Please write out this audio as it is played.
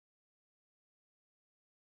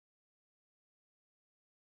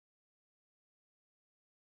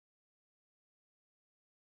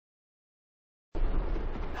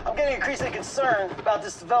I'm getting increasingly concerned about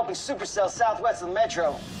this developing supercell southwest of the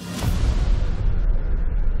metro.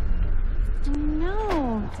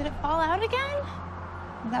 No. Did it fall out again?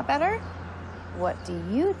 Is that better? What do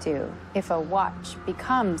you do if a watch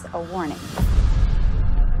becomes a warning?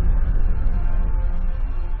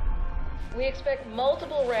 We expect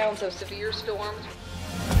multiple rounds of severe storms.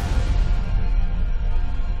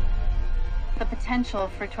 The potential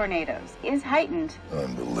for tornadoes is heightened.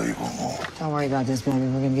 Unbelievable. Don't worry about this, baby.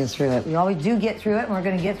 We're gonna get through it. We always do get through it, and we're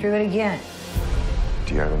gonna get through it again.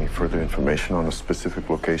 Do you have any further information on a specific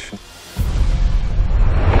location?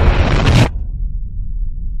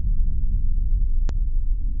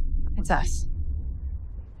 It's us.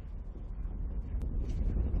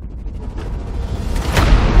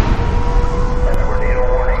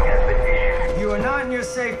 If you are not in your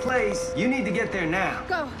safe place, you need to get there now.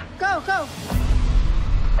 Go, go, go.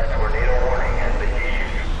 A tornado warning has been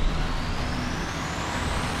issued.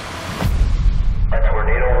 A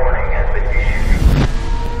tornado warning has been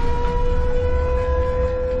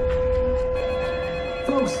issued.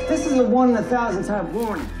 Folks, this is a 1 in 1,000 type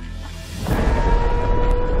warning.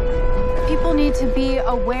 People need to be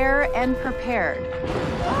aware and prepared.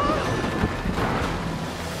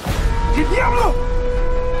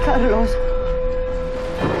 Carlos.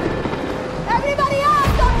 Everybody out!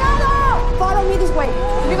 Tornado! Follow me this way.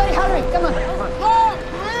 Everybody hurry. Come on.